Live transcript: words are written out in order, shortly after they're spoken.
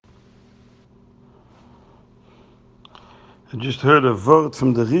I just heard a word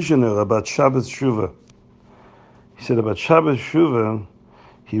from the Rishoner about Shabbos Shuvah. He said about Shabbos Shuvah,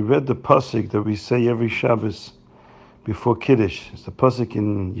 he read the pasuk that we say every Shabbos before Kiddush. It's the pasuk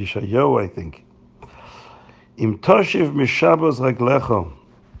in Yeshayahu, I think. Im toshiv mishabos raglecho,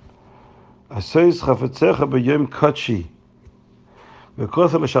 asois chafetzecha b'yom kotshi,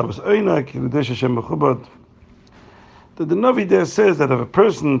 v'kosa l'Shabbos oinak, v'desh Hashem mechubad. The Navi there says that if a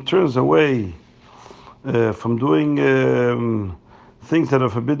person turns away from doing things that are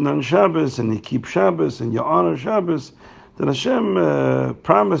forbidden on Shabbos, and you keep Shabbos and you honor Shabbos, then Hashem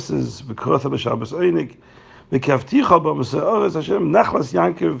promises v'kosa l'Shabbos oinik, v'kavticha b'mesa'oretz Hashem nachlas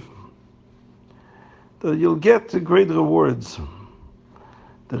Yankov, that you'll get great rewards.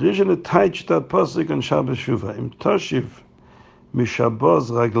 The Rishoner teach that pasuk on Shabbos Shuvah. Im toshiv mishabos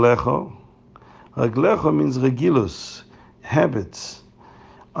raglecho. Raglecho means regilus, habits.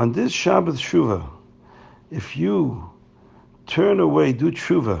 On this Shabbos Shuvah, if you turn away, do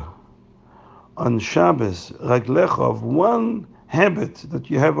tshuva on Shabbos, raglecho, of one habit that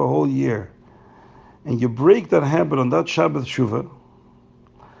you have a whole year, and you break that habit on that Shabbos Shuvah,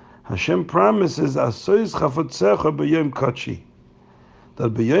 Hashem promises asois chafotzecha b'yom kotshi,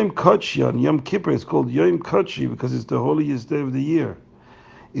 that b'yom kotshi on Yom Kippur, it's called Yom Kotshi because it's the holiest day of the year,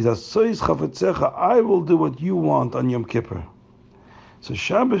 is asois chafotzecha, I will do what you want on Yom Kippur. So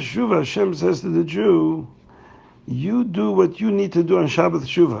Shabbos Shuvah, Hashem says to the Jew, you do what you need to do on Shabbos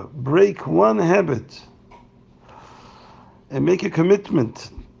Shuvah. Break one habit and make a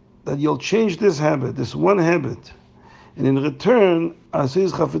commitment that you'll change this habit, this one habit. And in return, I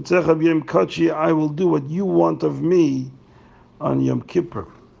will do what you want of me on Yom Kippur.